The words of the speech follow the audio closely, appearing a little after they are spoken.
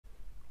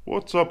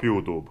What's up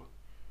YouTube?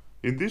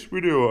 In this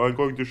video I'm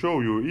going to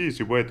show you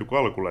easy way to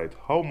calculate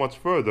how much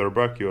further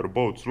back your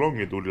boat's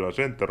longitudinal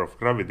center of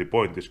gravity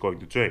point is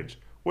going to change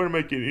when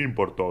making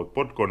inboard to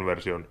outboard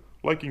conversion,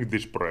 like in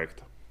this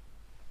project.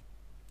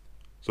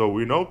 So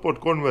in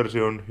outboard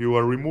conversion you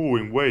are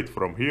removing weight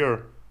from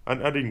here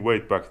and adding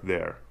weight back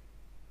there.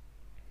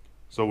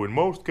 So in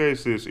most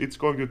cases it's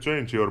going to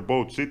change your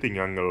boat's sitting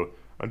angle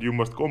and you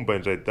must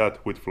compensate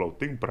that with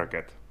floating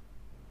bracket.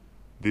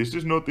 This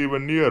is not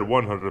even near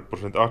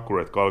 100%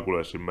 accurate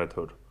calculation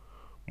method.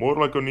 More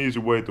like an easy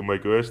way to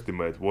make an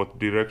estimate what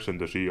direction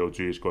the COG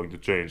is going to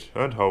change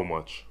and how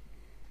much.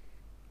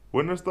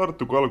 When I start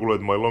to calculate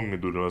my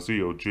longitudinal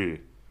COG,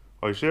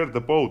 I share the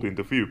boat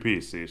into few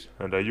pieces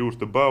and I use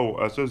the bow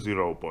as a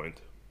 0 point.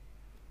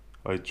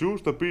 I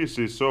choose the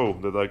pieces so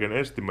that I can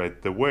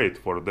estimate the weight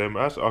for them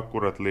as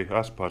accurately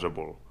as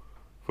possible.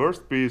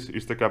 First piece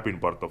is the cabin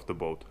part of the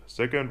boat,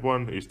 second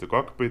one is the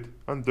cockpit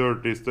and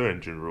third is the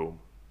engine room.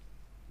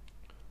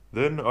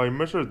 Then I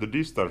measure the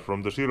distance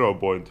from the 0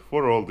 point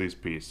for all these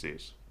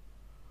pieces.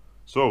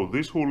 So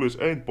this hull is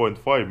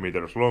 8.5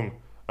 meters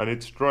long and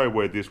its dry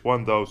weight is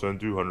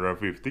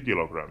 1250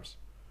 kilograms.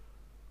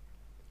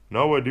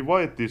 Now I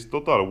divide this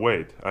total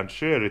weight and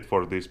share it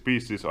for these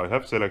pieces I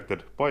have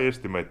selected by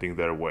estimating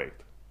their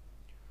weight.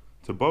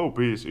 The bow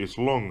piece is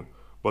long,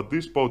 but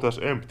this boat has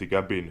empty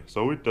cabin,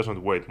 so it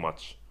doesn't weigh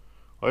much.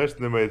 I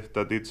estimate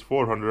that it's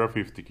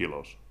 450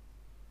 kilos.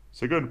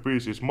 Second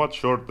piece is much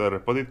shorter,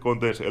 but it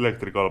contains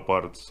electrical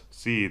parts,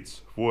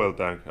 seats, fuel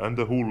tank and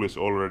the hull is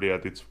already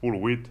at its full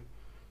width,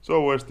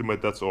 so I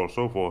estimate that's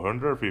also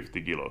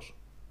 450 kilos.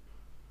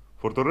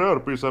 For the rear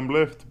piece I'm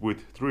left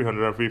with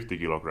 350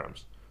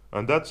 kilograms,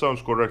 and that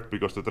sounds correct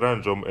because the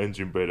transom,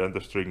 engine bed and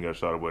the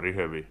stringers are very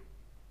heavy.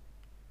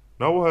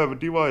 Now I have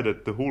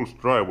divided the hull's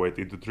dry weight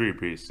into 3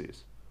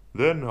 pieces.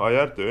 Then I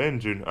add the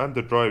engine and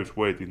the drive's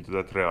weight into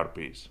that rear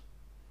piece.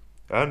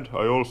 And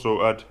I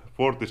also add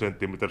 40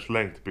 centimeters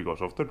length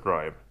because of the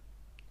drive.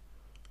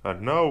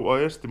 And now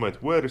I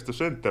estimate where is the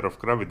center of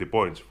gravity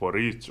points for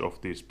each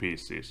of these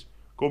pieces,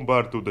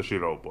 compared to the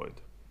 0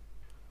 point.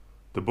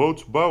 The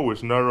boat's bow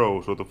is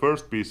narrow, so the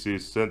first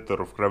piece's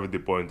center of gravity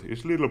point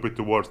is little bit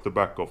towards the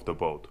back of the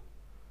boat.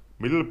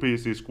 Middle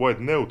piece is quite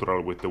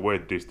neutral with the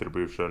weight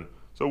distribution,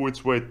 so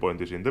its weight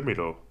point is in the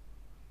middle.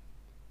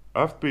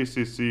 Aft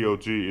piece's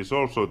COG is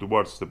also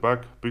towards the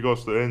back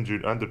because the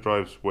engine and the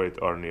drive's weight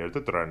are near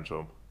the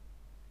transom.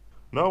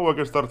 Now I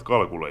can start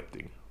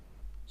calculating.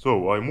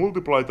 So I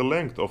multiply the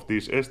length of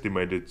these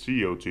estimated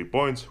COG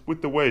points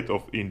with the weight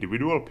of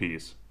individual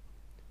piece.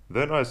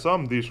 Then I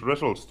sum these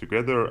results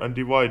together and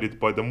divide it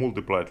by the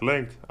multiplied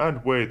length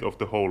and weight of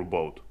the whole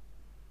boat,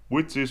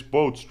 which is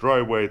boat's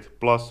dry weight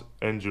plus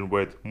engine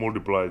weight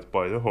multiplied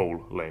by the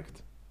whole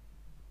length.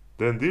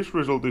 Then this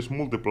result is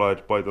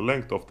multiplied by the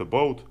length of the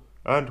boat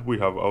and we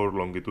have our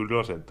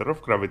longitudinal center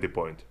of gravity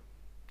point.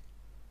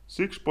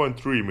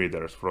 6.3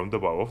 meters from the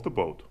bow of the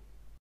boat.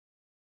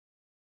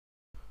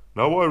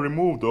 Now I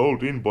remove the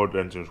old inboard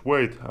engine's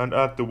weight and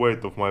add the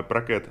weight of my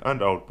bracket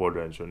and outboard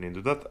engine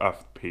into that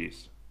aft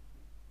piece.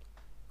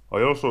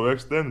 I also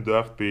extend the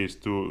aft piece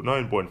to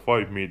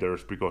 9.5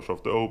 meters because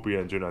of the OP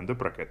engine and the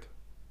bracket.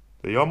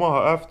 The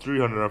Yamaha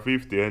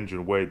F350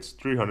 engine weighs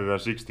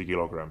 360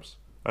 kilograms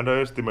and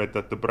I estimate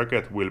that the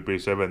bracket will be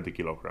 70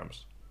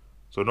 kilograms.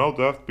 So now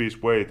the aft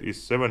piece weight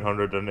is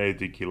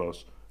 780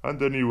 kilos and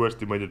the new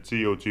estimated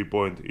COG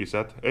point is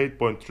at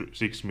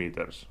 8.6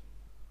 meters.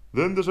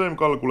 Then the same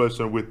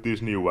calculation with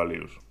these new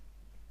values.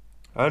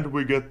 And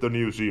we get the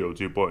new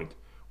COG point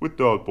with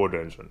the outboard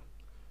engine.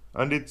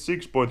 And it's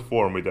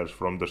 6.4 meters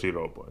from the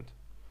 0 point.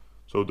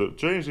 So the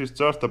change is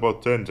just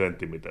about 10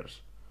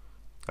 centimeters.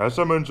 As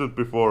I mentioned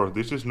before,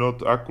 this is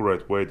not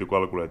accurate way to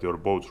calculate your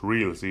boat's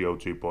real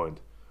COG point.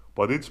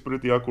 But it's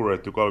pretty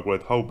accurate to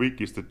calculate how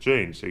big is the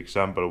change,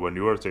 example when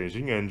you are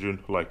changing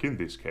engine, like in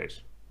this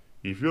case.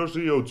 If your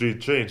COG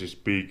change is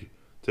big,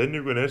 then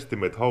you can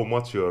estimate how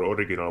much your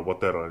original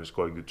waterline is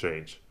going to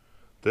change.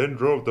 Then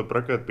draw the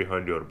bracket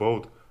behind your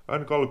boat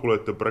and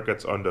calculate the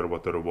bracket's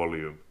underwater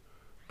volume,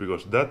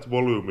 because that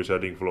volume is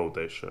adding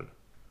flotation.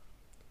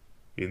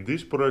 In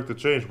this project the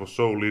change was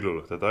so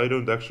little that I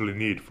don't actually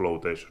need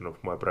flotation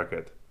of my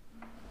bracket.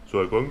 So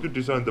I'm going to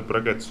design the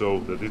bracket so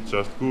that it's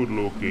just good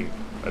looking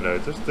and I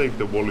just take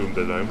the volume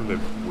that I'm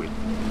left with.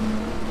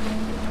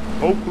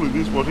 Hopefully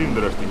this was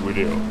interesting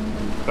video.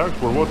 Thanks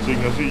for watching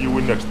and see you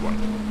in next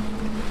one.